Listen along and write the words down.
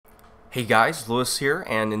Hey guys, Lewis here,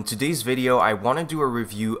 and in today's video I want to do a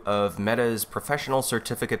review of Meta's professional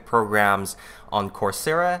certificate programs on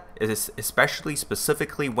Coursera, especially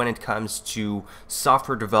specifically when it comes to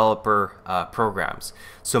software developer programs.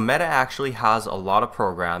 So Meta actually has a lot of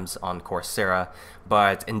programs on Coursera,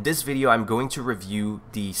 but in this video I'm going to review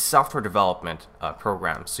the software development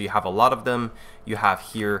programs. So you have a lot of them. You have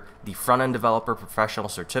here the front-end developer professional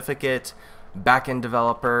certificate, back-end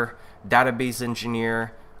developer, database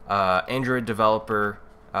engineer, Android developer,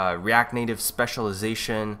 React Native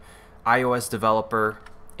specialization, iOS developer,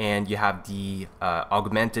 and you have the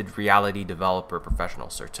augmented reality developer professional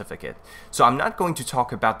certificate. So I'm not going to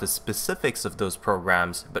talk about the specifics of those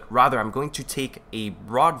programs, but rather I'm going to take a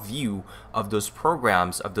broad view of those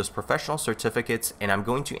programs, of those professional certificates, and I'm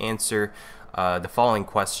going to answer the following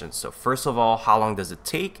questions. So first of all, how long does it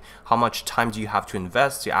take? How much time do you have to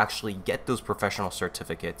invest to actually get those professional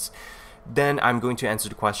certificates? Then I'm going to answer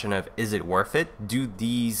the question of, is it worth it? Do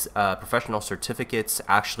these professional certificates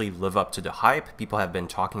actually live up to the hype? People have been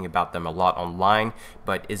talking about them a lot online,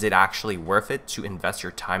 but is it actually worth it to invest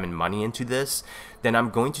your time and money into this? Then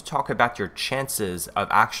I'm going to talk about your chances of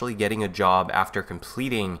actually getting a job after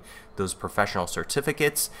completing those professional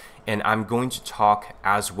certificates, and I'm going to talk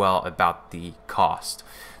as well about the cost.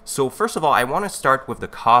 So first of all, I want to start with the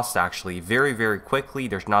cost actually very quickly.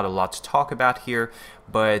 There's not a lot to talk about here,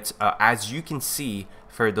 but as you can see,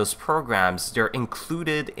 for those programs, they're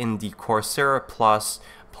included in the Coursera Plus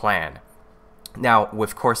plan. Now,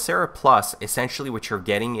 with Coursera Plus, essentially what you're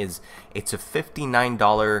getting is it's a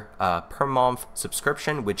 $59 per month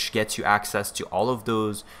subscription, which gets you access to all of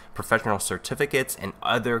those professional certificates and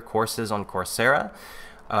other courses on Coursera.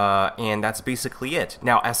 And that's basically it.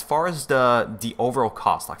 Now, as far as the overall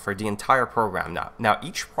cost, like for the entire program, now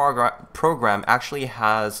each program actually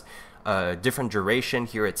has a different duration.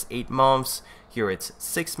 Here it's 8 months, here it's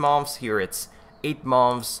 6 months, here it's 8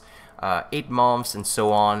 months, 8 months, and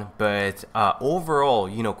so on. But overall,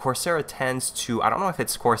 you know, Coursera tends to, I don't know if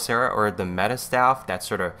it's Coursera or the Meta staff that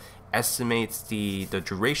sort of estimates the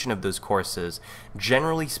duration of those courses.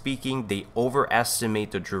 Generally speaking, they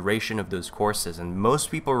overestimate the duration of those courses, and most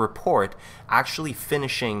people report actually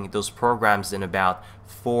finishing those programs in about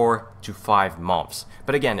 4 to 5 months.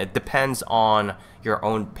 But again, it depends on your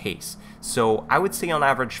own pace. So I would say on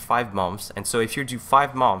average 5 months, and so if you do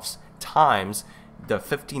 5 months times the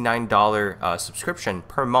 $59 subscription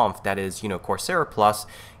per month, that is, you know, Coursera Plus,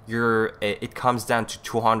 it comes down to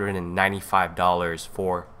 $295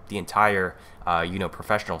 for the entire you know,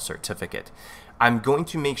 professional certificate. I'm going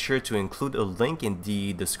to make sure to include a link in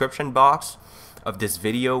the description box of this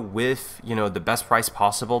video with, you know, the best price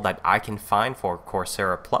possible that I can find for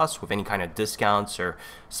Coursera Plus with any kind of discounts or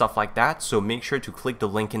stuff like that. So make sure to click the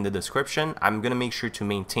link in the description. I'm gonna make sure to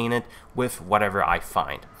maintain it with whatever I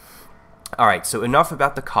find. Alright, so enough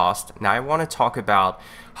about the cost. Now I want to talk about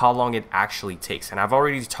how long it actually takes. And I've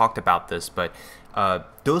already talked about this, but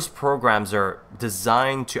those programs are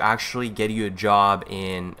designed to actually get you a job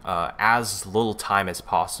in as little time as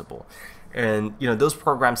possible. And you know, those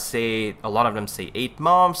programs say, a lot of them say 8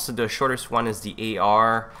 months. The shortest one is the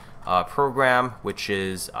AR program, which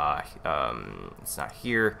is it's not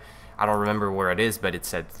here. I don't remember where it is, but it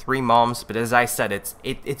said 3 months. But as I said,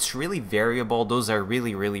 it's really variable. Those are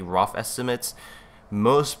really rough estimates.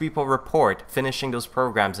 Most people report finishing those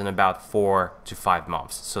programs in about 4 to 5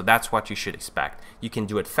 months. So that's what you should expect. You can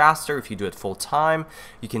do it faster if you do it full time.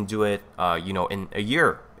 You can do it, you know, in a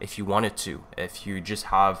year if you wanted to, if you just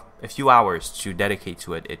have a few hours to dedicate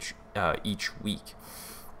to it each week.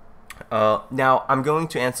 Now, I'm going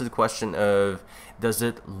to answer the question of, does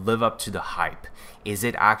it live up to the hype? Is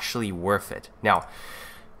it actually worth it? Now,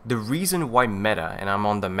 the reason why Meta, and I'm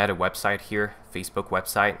on the Meta website here, Facebook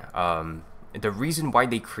website, the reason why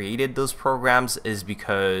they created those programs is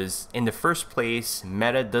because in the first place,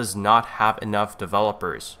 Meta does not have enough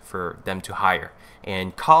developers for them to hire.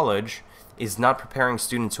 And college is not preparing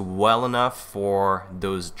students well enough for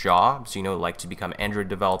those jobs, you know, like to become Android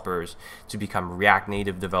developers, to become React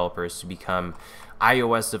Native developers, to become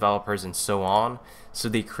iOS developers, and so on. So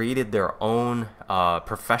they created their own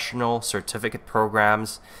professional certificate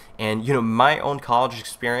programs. And you know, my own college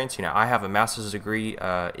experience, you know, I have a master's degree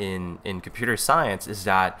in computer science, is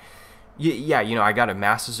that yeah, you know, I got a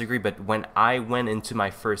master's degree, but when I went into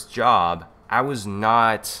my first job, I was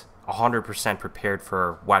not 100% prepared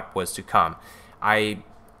for what was to come.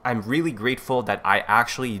 I'm really grateful that I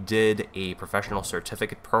actually did a professional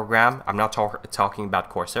certificate program. I'm not talking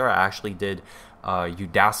about Coursera. I actually did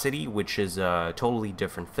Udacity, which is a totally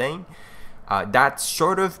different thing. That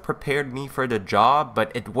sort of prepared me for the job,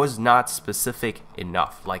 but it was not specific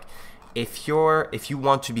enough. Like, if you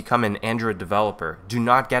want to become an Android developer, do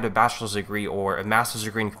not get a bachelor's degree or a master's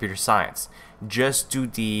degree in computer science. Just do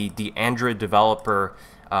the Android developer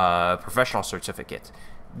professional certificate.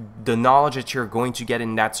 The knowledge that you're going to get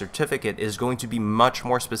in that certificate is going to be much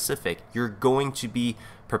more specific. You're going to be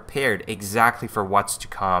prepared exactly for what's to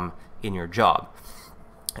come in your job.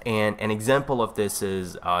 And an example of this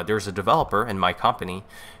is there's a developer in my company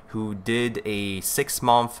who did a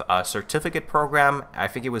 6-month certificate program. I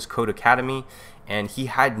think it was Code Academy, and he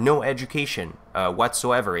had no education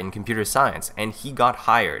whatsoever in computer science, and he got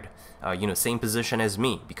hired. Same position as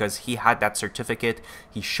me, because he had that certificate.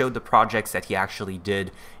 He showed the projects that he actually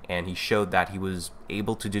did, and he showed that he was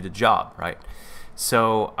able to do the job, right?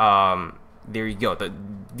 So there you go.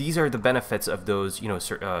 These are the benefits of those,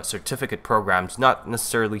 certificate programs. Not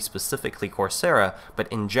necessarily specifically Coursera,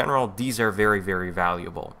 but in general, these are very, very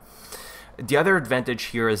valuable. The other advantage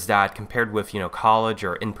here is that compared with college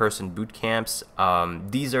or in-person boot camps,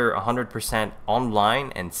 these are 100%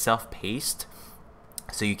 online and self-paced.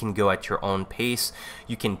 So you can go at your own pace.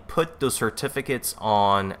 You can put those certificates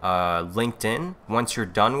on LinkedIn once you're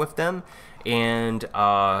done with them. And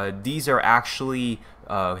these are actually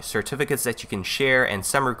certificates that you can share. And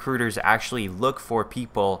some recruiters actually look for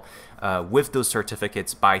people with those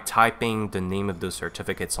certificates by typing the name of those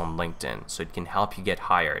certificates on LinkedIn. So it can help you get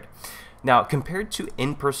hired. Now, compared to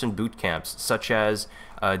in-person boot camps, such as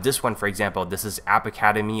this one, for example, this is App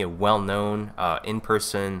Academy, a well-known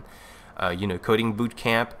in-person coding boot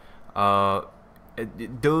camp.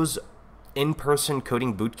 Those in-person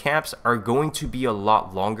coding boot camps are going to be a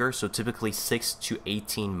lot longer, so typically 6 to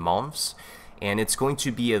 18 months, and it's going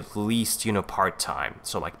to be at least part-time,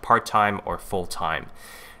 so like part-time or full-time.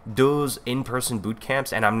 Those in-person boot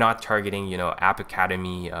camps, and I'm not targeting App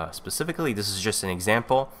Academy specifically, this is just an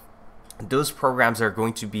example. Those programs are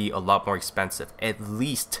going to be a lot more expensive, at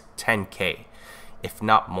least 10K, if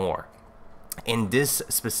not more. In this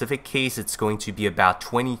specific case, it's going to be about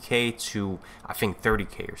 20K to, I think,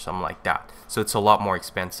 30K or something like that. So it's a lot more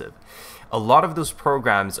expensive. A lot of those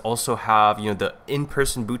programs also have, the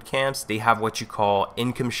in-person boot camps. They have what you call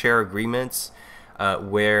income share agreements,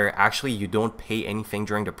 where actually you don't pay anything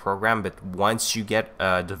during the program, but once you get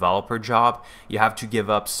a developer job, you have to give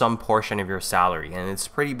up some portion of your salary, and it's a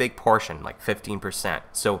pretty big portion, like 15%.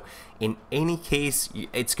 So in any case,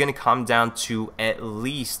 it's going to come down to at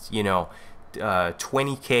least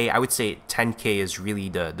 20K. I would say 10K is really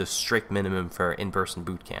the strict minimum for in-person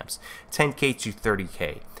boot camps. 10K to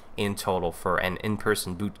 30K in total for an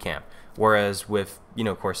in-person boot camp. Whereas with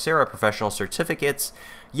Coursera professional certificates,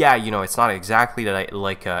 yeah, it's not exactly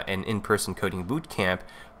like an in-person coding boot camp,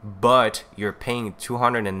 but you're paying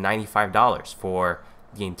 $295 for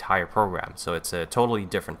the entire program. So it's a totally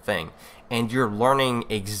different thing, and you're learning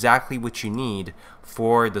exactly what you need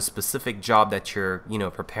for the specific job that you're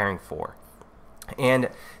preparing for. And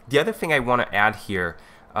the other thing I want to add here,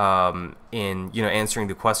 in answering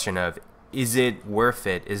the question of is it worth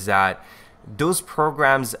it, is that those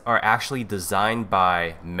programs are actually designed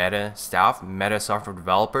by Meta staff, Meta software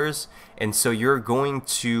developers, and so you're going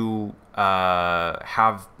to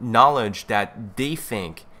have knowledge that they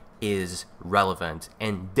think is relevant,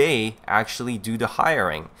 and they actually do the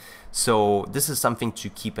hiring. So this is something to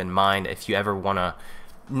keep in mind if you ever want to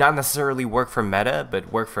not necessarily work for Meta,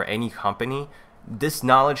 but work for any company. This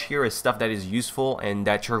knowledge here is stuff that is useful and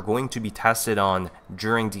that you're going to be tested on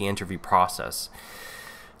during the interview process.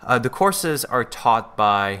 The courses are taught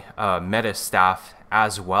by Meta staff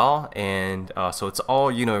as well, and so it's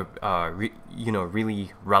all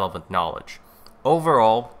really relevant knowledge.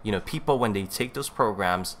 Overall, people when they take those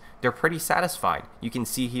programs, they're pretty satisfied. You can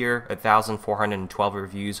see here 1,412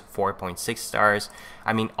 reviews, 4.6 stars.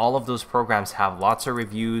 I mean, all of those programs have lots of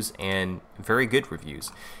reviews and very good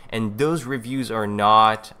reviews. And those reviews are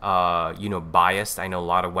not, biased. I know a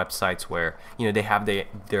lot of websites where, they have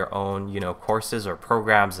their own, courses or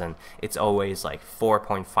programs, and it's always like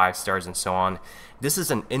 4.5 stars and so on. This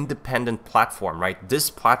is an independent platform, right?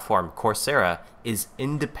 This platform, Coursera, is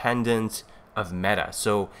independent of Meta.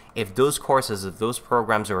 So if those courses, if those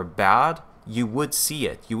programs are bad, you would see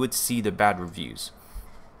it. You would see the bad reviews.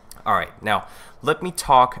 All right, now let me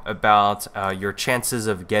talk about your chances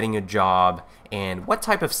of getting a job and what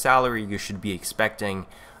type of salary you should be expecting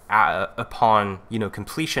upon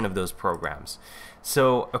completion of those programs.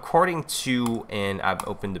 So according to, and I've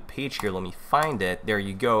opened the page here, let me find it. There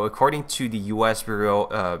you go. According to the U.S. Bureau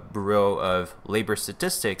of Labor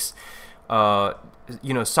Statistics,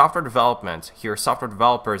 software development here, software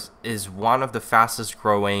developers is one of the fastest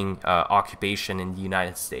growing occupation in the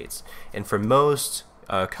United States, and for most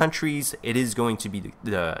countries, it is going to be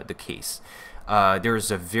the case.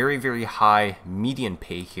 there's a very, very high median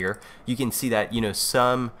pay here. You can see that,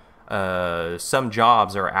 some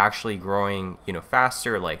jobs are actually growing,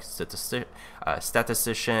 faster, like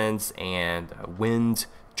statisticians and wind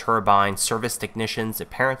turbine service technicians,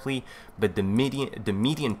 apparently, but the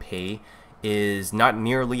median pay is not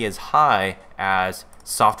nearly as high as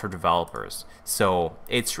software developers. So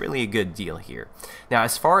it's really a good deal here. Now,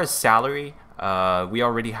 as far as salary, we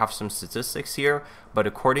already have some statistics here, but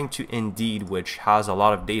according to Indeed, which has a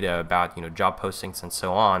lot of data about job postings and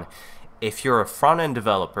so on, if you're a front-end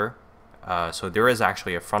developer, so there is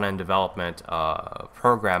actually a front-end development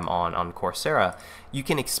program on Coursera, you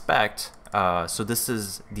can expect, so this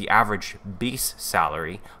is the average base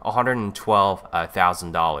salary,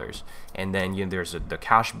 $112,000. And then there's the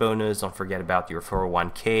cash bonus, don't forget about your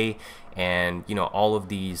 401k, and all of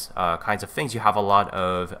these kinds of things. You have a lot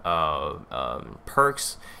of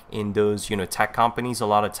perks in those tech companies a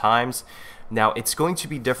lot of times. Now, it's going to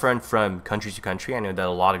be different from country to country. I know that a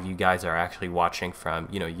lot of you guys are actually watching from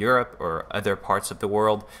Europe or other parts of the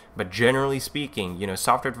world, but generally speaking,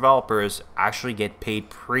 software developers actually get paid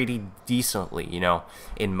pretty decently,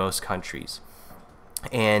 in most countries.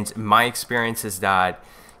 And my experience is that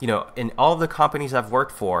in all of the companies I've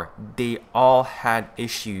worked for, they all had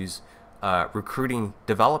issues recruiting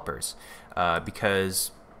developers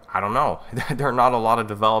because, I don't know, there are not a lot of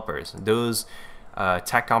developers. Those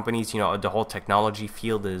tech companies, the whole technology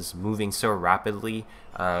field is moving so rapidly,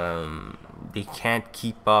 they can't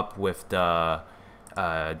keep up with there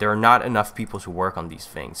are not enough people to work on these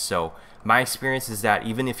things. So my experience is that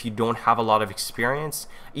even if you don't have a lot of experience,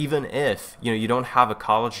 even if you don't have a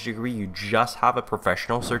college degree, you just have a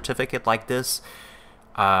professional certificate like this,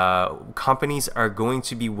 companies are going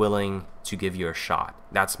to be willing to give you a shot.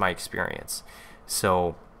 That's my experience.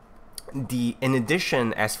 So in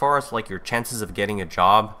addition, as far as like your chances of getting a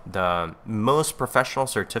job, the most professional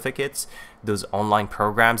certificates, those online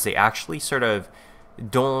programs, they actually sort of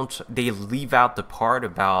they leave out the part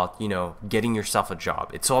about getting yourself a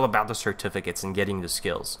job. It's all about the certificates and getting the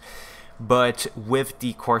skills. But with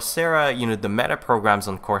the Coursera, the meta programs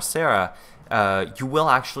on Coursera, you will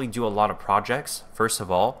actually do a lot of projects, first of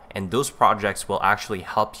all, and those projects will actually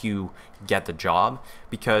help you get the job,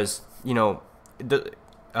 because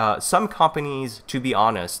some companies, to be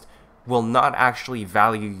honest, will not actually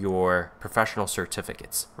value your professional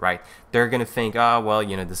certificates, right? They're going to think, well,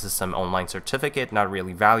 this is some online certificate, not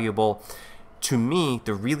really valuable. To me,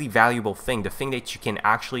 the really valuable thing, the thing that you can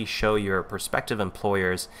actually show your prospective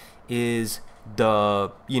employers, is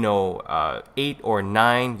the 8 or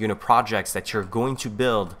 9 projects that you're going to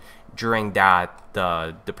build during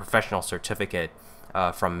the professional certificate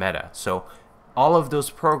from Meta. So during all of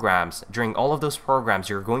those programs,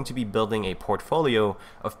 you're going to be building a portfolio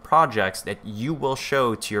of projects that you will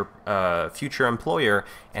show to your future employer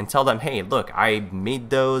and tell them, hey, look, I made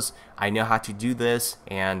those, I know how to do this.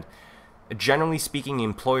 And generally speaking,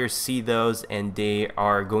 employers see those and they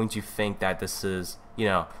are going to think that this is,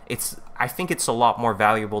 I think it's a lot more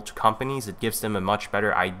valuable to companies. It gives them a much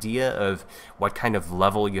better idea of what kind of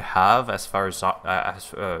level you have as far as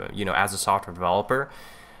as a software developer,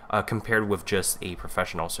 compared with just a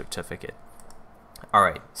professional certificate. All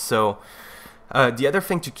right, so the other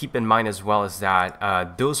thing to keep in mind as well is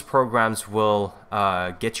that those programs will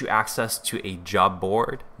get you access to a job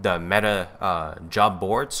board, the Meta job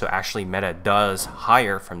board. So actually Meta does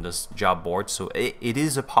hire from this job board. So it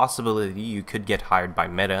is a possibility you could get hired by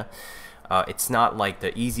Meta. It's not like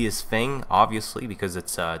the easiest thing, obviously, because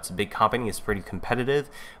it's a big company, it's pretty competitive,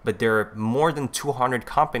 but there are more than 200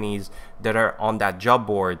 companies that are on that job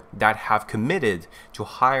board that have committed to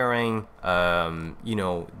hiring,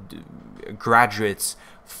 graduates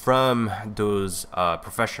from those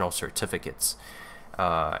professional certificates.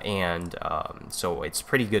 So it's a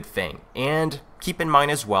pretty good thing. And keep in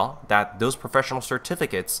mind as well that those professional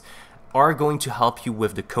certificates are going to help you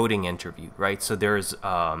with the coding interview, right? So there's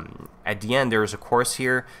at the end there's a course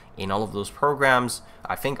here in all of those programs.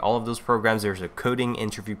 I think all of those programs there's a coding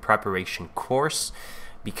interview preparation course,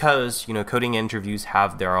 because coding interviews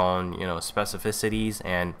have their own specificities,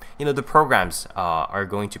 and the programs are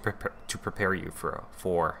going to prepare you for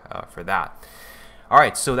that. All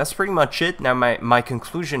right, so that's pretty much it. Now, my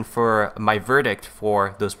conclusion for my verdict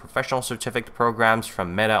for those professional certificate programs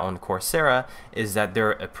from Meta on Coursera is that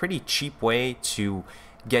they're a pretty cheap way to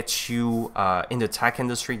get you in the tech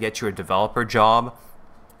industry, get you a developer job.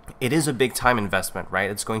 It is a big time investment, right?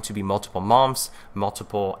 It's going to be multiple months,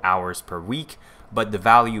 multiple hours per week, but the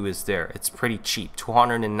value is there. It's pretty cheap,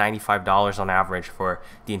 $295 on average for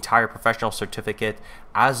the entire professional certificate,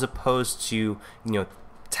 as opposed to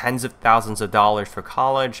tens of thousands of dollars for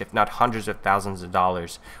college, if not hundreds of thousands of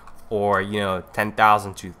dollars, or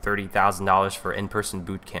 $10,000 to $30,000 for in-person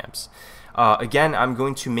boot camps. Again, I'm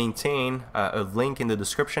going to maintain a link in the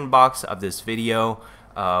description box of this video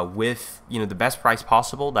with the best price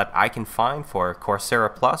possible that I can find for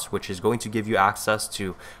Coursera Plus, which is going to give you access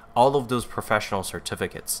to all of those professional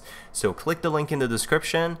certificates. So click the link in the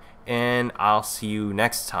description, and I'll see you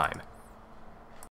next time.